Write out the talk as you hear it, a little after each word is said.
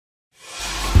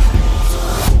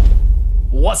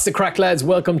What's the crack, lads?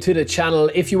 Welcome to the channel.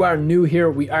 If you are new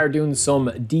here, we are doing some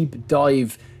deep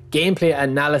dive gameplay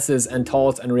analysis and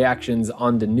thoughts and reactions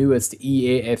on the newest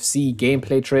Eafc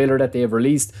gameplay trailer that they have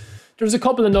released. There's a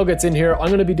couple of nuggets in here. I'm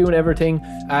going to be doing everything.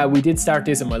 We did start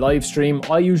this in my live stream.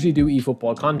 I usually do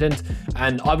eFootball content,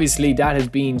 and obviously that has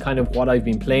been kind of what I've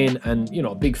been playing, and you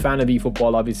know, big fan of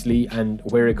eFootball obviously and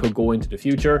where it could go into the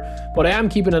future. But I am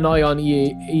keeping an eye on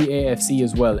Eafc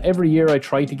as well. Every year I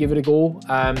try to give it a go,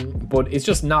 but it's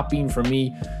just not been for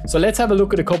me. So let's have a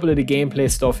look at a couple of the gameplay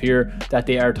stuff here that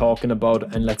they are talking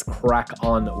about, and let's crack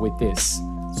on with this.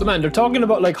 So man, they're talking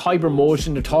about like hyper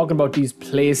motion, they're talking about these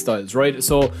play styles, right?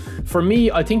 So for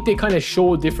me, I think they kind of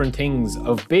show different things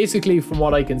of basically from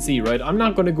what I can see, right? I'm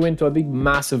not going to go into a big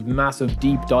massive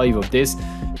deep dive of this.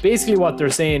 Basically what they're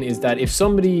saying is that if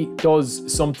somebody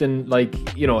does something like,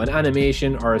 you know, an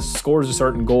animation or scores a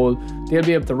certain goal, they'll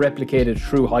be able to replicate it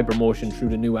through hyper motion, through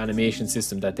the new animation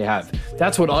system that they have.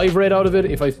 That's what I've read out of it.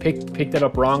 If I've picked that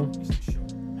up wrong,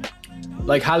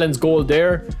 like Haaland's goal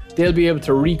there, they'll be able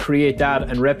to recreate that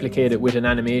and replicate it with an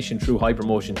animation through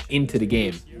hypermotion into the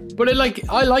game. But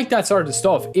I like that sort of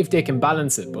stuff if they can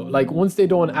balance it. But like once they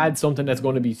don't add something that's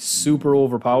going to be super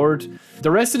overpowered,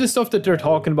 the rest of the stuff that they're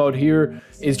talking about here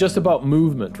is just about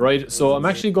movement, right? So I'm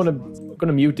actually going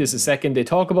to mute this a second. They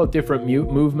talk about different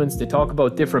movements, they talk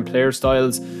about different player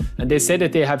styles, and they said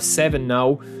that they have 7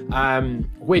 now,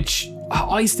 which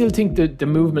I still think the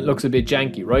movement looks a bit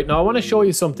janky. Right now I want to show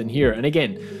you something here, and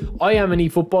again, I am an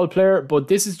eFootball player, but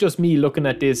this is just me looking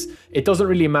at this. It doesn't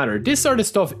really matter. This sort of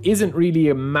stuff isn't really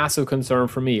a massive concern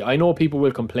for me. I know people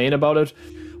will complain about it.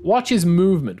 Watch his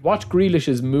movement, watch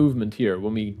Grealish's movement here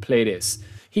when we play this.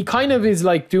 He kind of is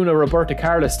like doing a Roberto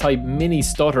Carlos type mini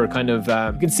stutter kind of,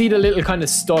 you can see the little kind of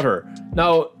stutter.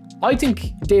 Now, I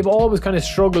think they've always kind of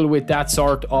struggled with that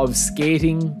sort of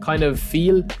skating kind of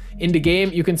feel in the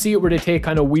game. You can see it where they take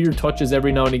kind of weird touches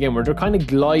every now and again, where they're kind of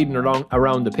gliding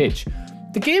around the pitch.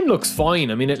 The game looks fine.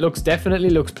 I mean, it definitely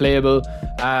looks playable.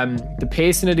 The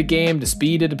pacing of the game, the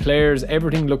speed of the players,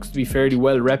 everything looks to be fairly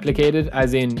well replicated,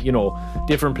 as in, you know,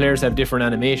 different players have different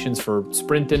animations for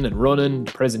sprinting and running.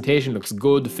 The presentation looks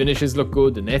good, the finishes look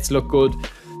good, the nets look good.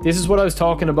 This is what I was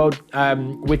talking about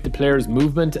with the players'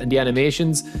 movement and the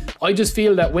animations. I just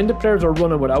feel that when the players are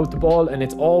running without the ball, and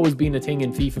it's always been a thing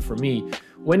in FIFA for me,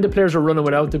 when the players are running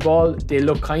without the ball, they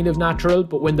look kind of natural,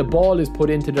 but when the ball is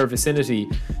put into their vicinity,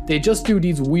 they just do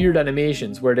these weird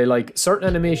animations where they like certain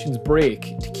animations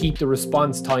break to keep the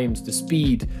response times, the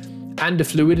speed, and the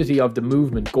fluidity of the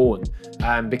movement going,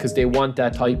 because they want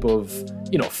that type of,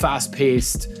 you know,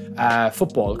 fast-paced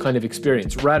football kind of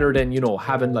experience, rather than, you know,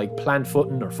 having like plant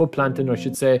footing or foot planting, I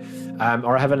should say,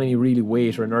 or having any really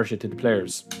weight or inertia to the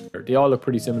players. They all look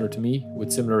pretty similar to me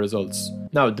with similar results.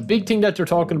 Now, the big thing that they're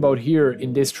talking about here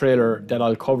in this trailer that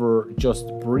I'll cover just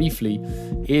briefly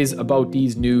is about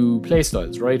these new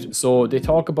playstyles, right? So they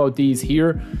talk about these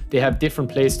here. They have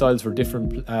different playstyles for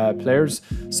different players.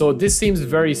 So this seems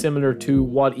very similar to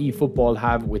what eFootball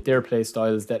have with their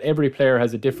playstyles, that every player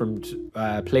has a different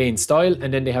playing style,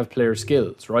 and then they have player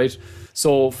skills, right?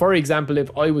 So for example, if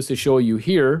I was to show you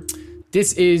here,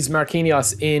 this is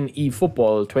Marquinhos in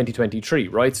eFootball 2023,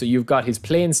 right? So you've got his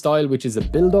playing style, which is a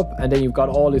build-up, and then you've got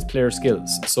all his player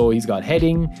skills. So he's got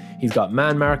heading, he's got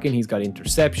man marking, he's got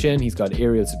interception, he's got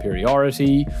aerial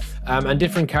superiority, and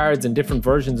different cards and different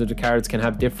versions of the cards can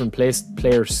have different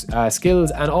player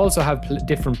skills, and also have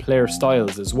different player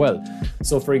styles as well.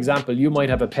 So for example, you might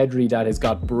have a Pedri that has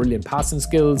got brilliant passing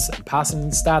skills and passing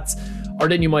stats, or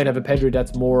then you might have a Pedri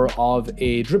that's more of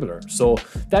a dribbler. So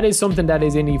that is something that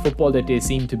is in eFootball that they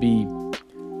seem to be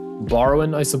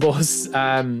borrowing, I suppose.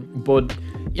 But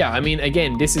yeah, I mean,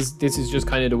 again, this is just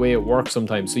kind of the way it works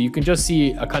sometimes. So you can just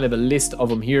see a kind of a list of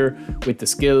them here with the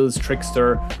skills,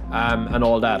 trickster, and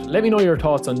all that. Let me know your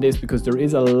thoughts on this, because there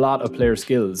is a lot of player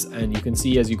skills, and you can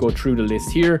see as you go through the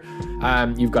list here,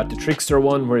 you've got the trickster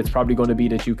one, where it's probably going to be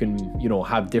that you can, you know,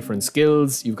 have different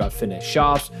skills. You've got finesse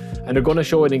shot, and they're going to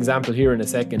show an example here in a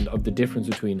second of the difference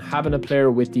between having a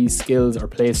player with these skills or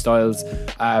play styles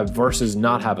versus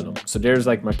not having them. So there's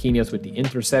like Marquinhos with the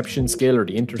interception skill, or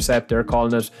the intercept they're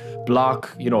calling it, block,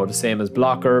 you know, the same as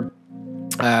blocker,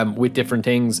 with different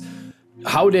things.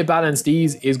 How they balance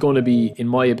these is going to be, in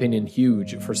my opinion,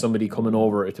 huge for somebody coming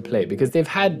over to play, because they've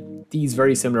had these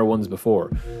very similar ones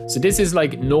before. So this is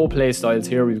like no play styles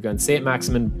here. We've got Saint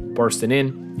Maximin bursting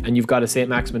in, and you've got a Saint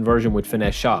Maximin version with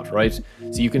finesse shot, right?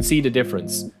 So you can see the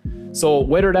difference. So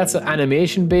whether that's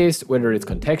animation based, whether it's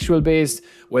contextual based,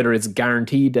 whether it's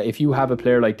guaranteed that if you have a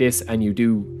player like this and you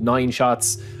do 9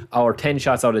 shots or 10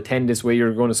 shots out of 10 this way,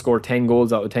 you're going to score 10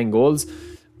 goals out of 10 goals,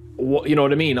 you know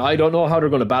what I mean? I don't know how they're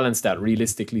going to balance that,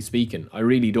 realistically speaking. I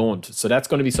really don't. So that's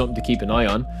going to be something to keep an eye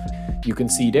on. You can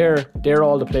see there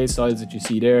all the play styles that you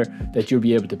see there that you'll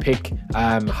be able to pick,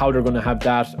 how they're going to have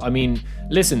that. I mean,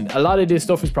 listen, a lot of this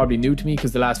stuff is probably new to me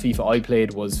because the last FIFA I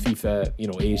played was FIFA,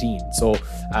 18. So,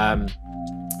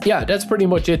 yeah, that's pretty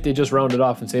much it. They just rounded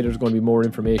off and say there's going to be more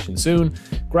information soon.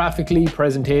 Graphically,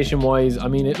 presentation wise, I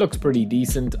mean, it looks pretty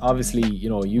decent. Obviously,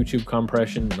 YouTube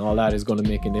compression and all that is going to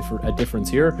make a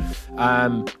difference here.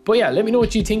 But yeah, let me know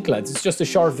what you think, lads. It's just a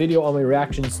short video on my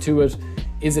reactions to it.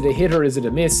 Is it a hit or is it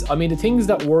a miss? I mean, the things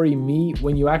that worry me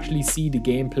when you actually see the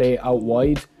gameplay out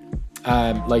wide,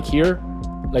 like here,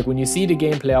 like when you see the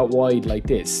gameplay out wide like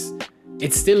this,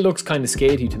 it still looks kind of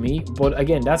skatey to me, but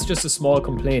again, that's just a small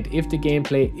complaint. If the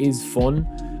gameplay is fun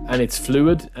and it's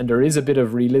fluid and there is a bit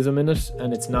of realism in it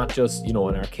and it's not just, an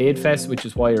arcade fest, which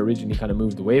is why I originally kind of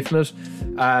moved away from it,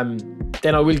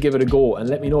 then I will give it a go, and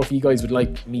let me know if you guys would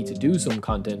like me to do some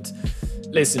content.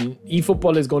 Listen,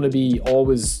 eFootball is going to be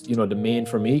always, the main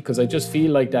for me, because I just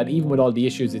feel like that even with all the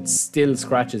issues, it still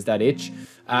scratches that itch.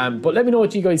 But let me know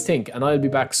what you guys think, and I'll be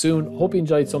back soon. Hope you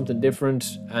enjoyed something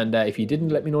different, and if you didn't,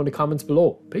 let me know in the comments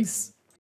below. Peace.